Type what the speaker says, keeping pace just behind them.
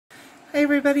Hi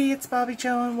everybody, it's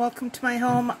Bobbi-Jo and welcome to my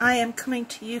home. I am coming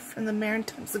to you from the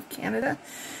Maritimes of Canada,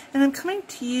 and I'm coming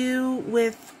to you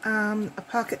with a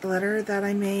pocket letter that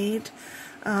I made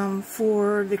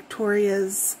for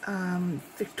Victoria's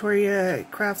Victoria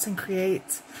Crafts and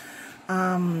Creates.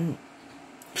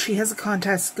 She has a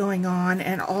contest going on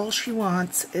and all she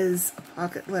wants is a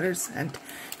pocket letter sent.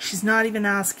 She's not even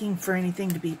asking for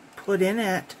anything to be put in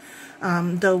it,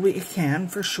 though we can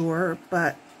for sure,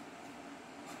 but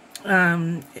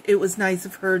it was nice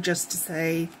of her just to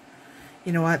say,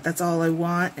 you know what, that's all I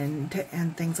want,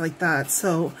 and things like that.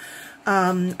 So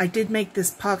I did make this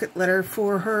pocket letter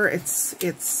for her. It's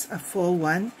a full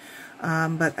one,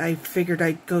 but I figured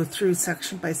I'd go through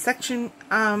section by section,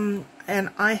 and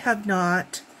I have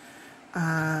not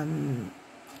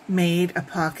made a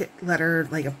pocket letter,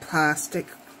 like a plastic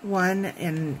one,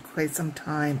 in quite some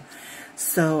time.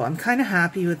 So I'm kind of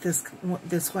happy with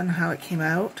this one, how it came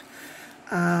out.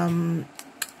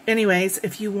 Anyways,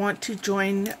 if you want to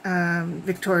join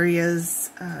Victoria's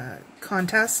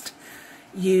contest,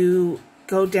 you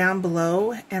go down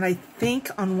below, and I think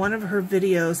on one of her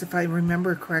videos, if I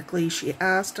remember correctly, she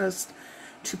asked us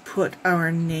to put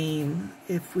our name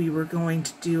if we were going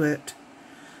to do it,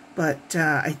 but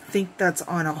I think that's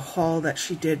on a haul that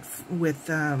she did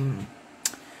with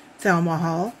Thelma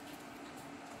Hall.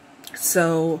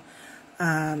 So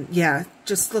yeah,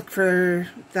 just look for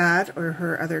that or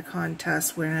her other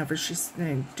contest whenever she's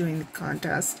doing the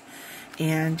contest.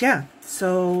 And yeah,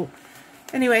 so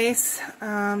anyways,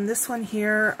 this one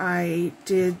here I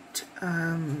did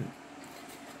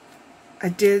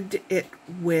it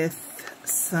with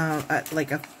some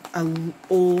like a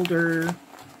older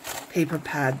paper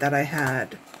pad that I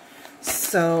had.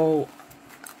 So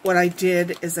what I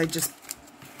did is I just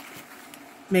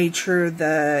made sure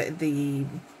the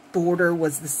border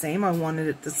was the same. I wanted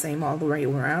it the same all the way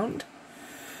around,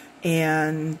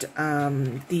 and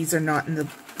these are not in the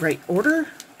right order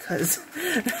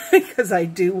because I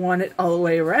do want it all the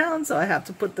way around, so I have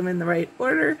to put them in the right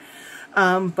order,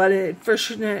 but for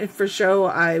show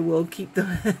I will keep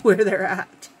them where they're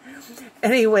at.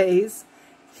 Anyways,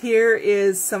 here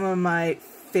is some of my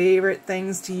favorite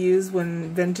things to use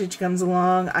when vintage comes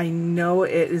along. I know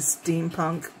it is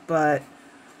steampunk, but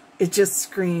it just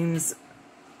screams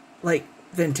like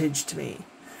vintage to me.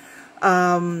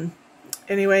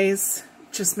 Anyways,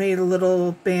 just made a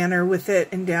little banner with it,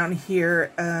 and down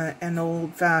here an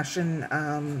old-fashioned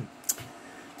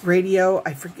radio.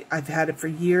 I've had it for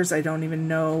years. I don't even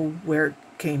know where it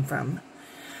came from.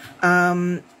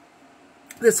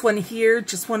 This one here,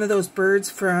 just one of those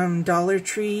birds from Dollar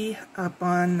Tree up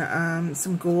on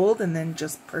some gold, and then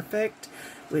just perfect,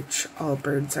 which all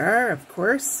birds are, of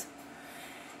course.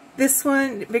 This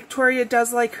one, Victoria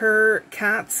does like her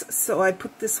cats, so I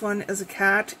put this one as a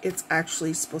cat. It's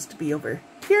actually supposed to be over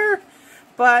here,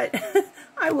 but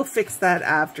I will fix that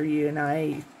after you and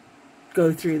I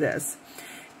go through this.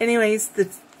 Anyways, the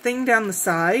thing down the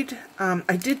side,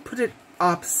 I did put it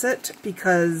opposite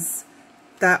because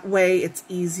that way it's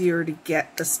easier to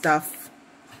get the stuff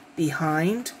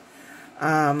behind,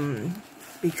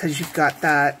 because you've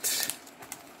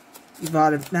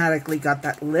automatically got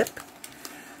that lip.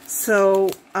 So,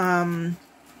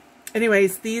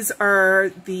 anyways, these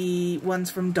are the ones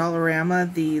from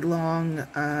Dollarama, the long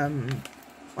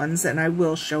ones, and I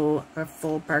will show a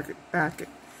full pocket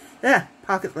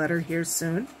letter here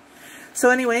soon. So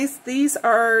anyways, this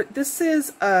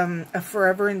is a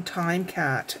Forever in Time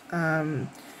cat.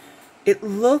 It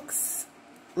looks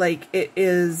like it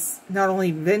is not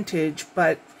only vintage,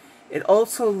 but it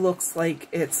also looks like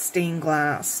it's stained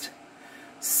glass.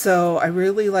 So I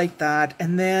really like that.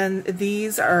 And then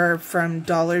these are from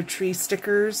Dollar Tree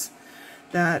stickers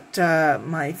that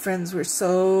my friends were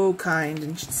so kind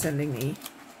in sending me.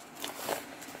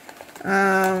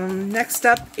 Next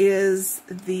up is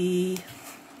the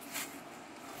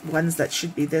ones that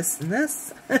should be this and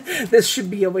this. This should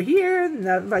be over here, and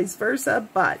not vice versa.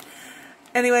 But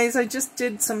anyways, I just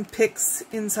did some pics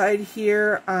inside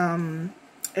here, and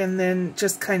then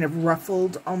just kind of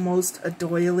ruffled almost a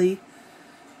doily,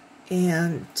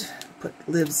 and put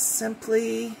lives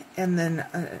simply, and then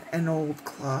an old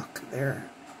clock there.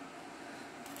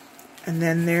 And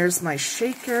then there's my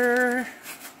shaker.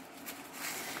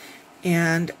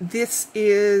 And this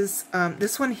is,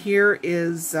 this one here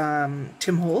is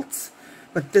Tim Holtz,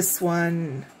 but this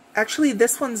one, actually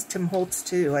this one's Tim Holtz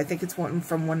too. I think it's one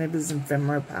from one of his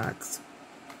ephemera packs.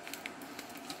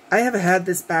 I have had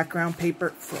this background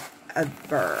paper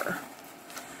forever.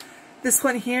 This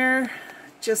one here,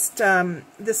 just,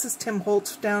 this is Tim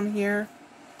Holtz down here.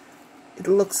 It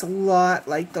looks a lot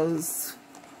like those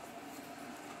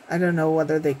I don't know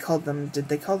whether they called them, did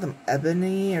they call them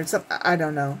ebony or something? I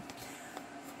don't know.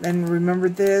 Then remember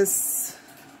this.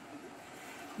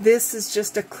 This is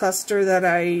just a cluster that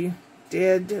I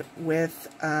did with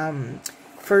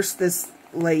first this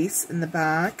lace in the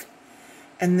back,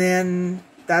 and then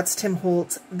that's Tim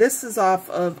Holtz. This is off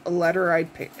of a letter I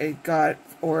got,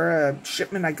 or a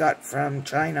shipment I got from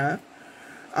China,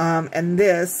 and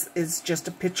this is just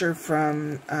a picture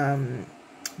from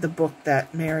the book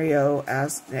that Mario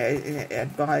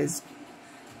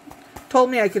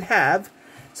told me I could have.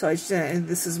 So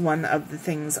this is one of the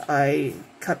things I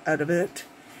cut out of it.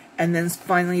 And then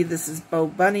finally, this is Bo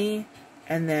Bunny,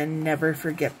 and then Never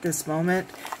Forget This Moment.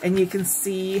 And you can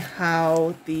see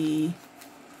how the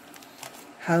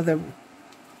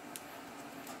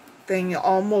thing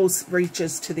almost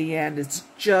reaches to the end. It's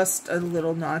just a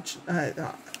little notch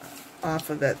off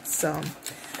of it. So,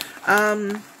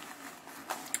 I'm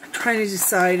trying to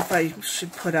decide if I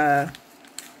should put a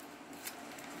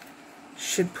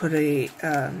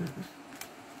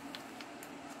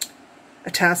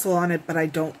tassel on it, but I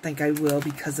don't think I will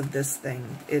because of this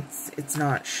thing. It's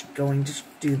not going to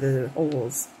do the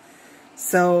holes.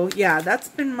 So yeah, that's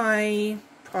been my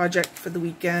project for the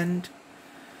weekend.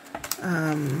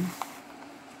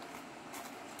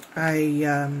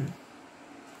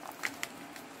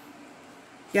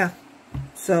 Yeah,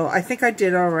 so I think I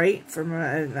did all right.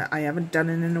 I haven't done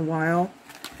it in a while,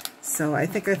 so I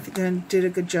think I did a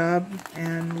good job.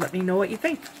 And let me know what you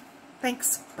think.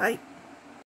 Thanks. Bye.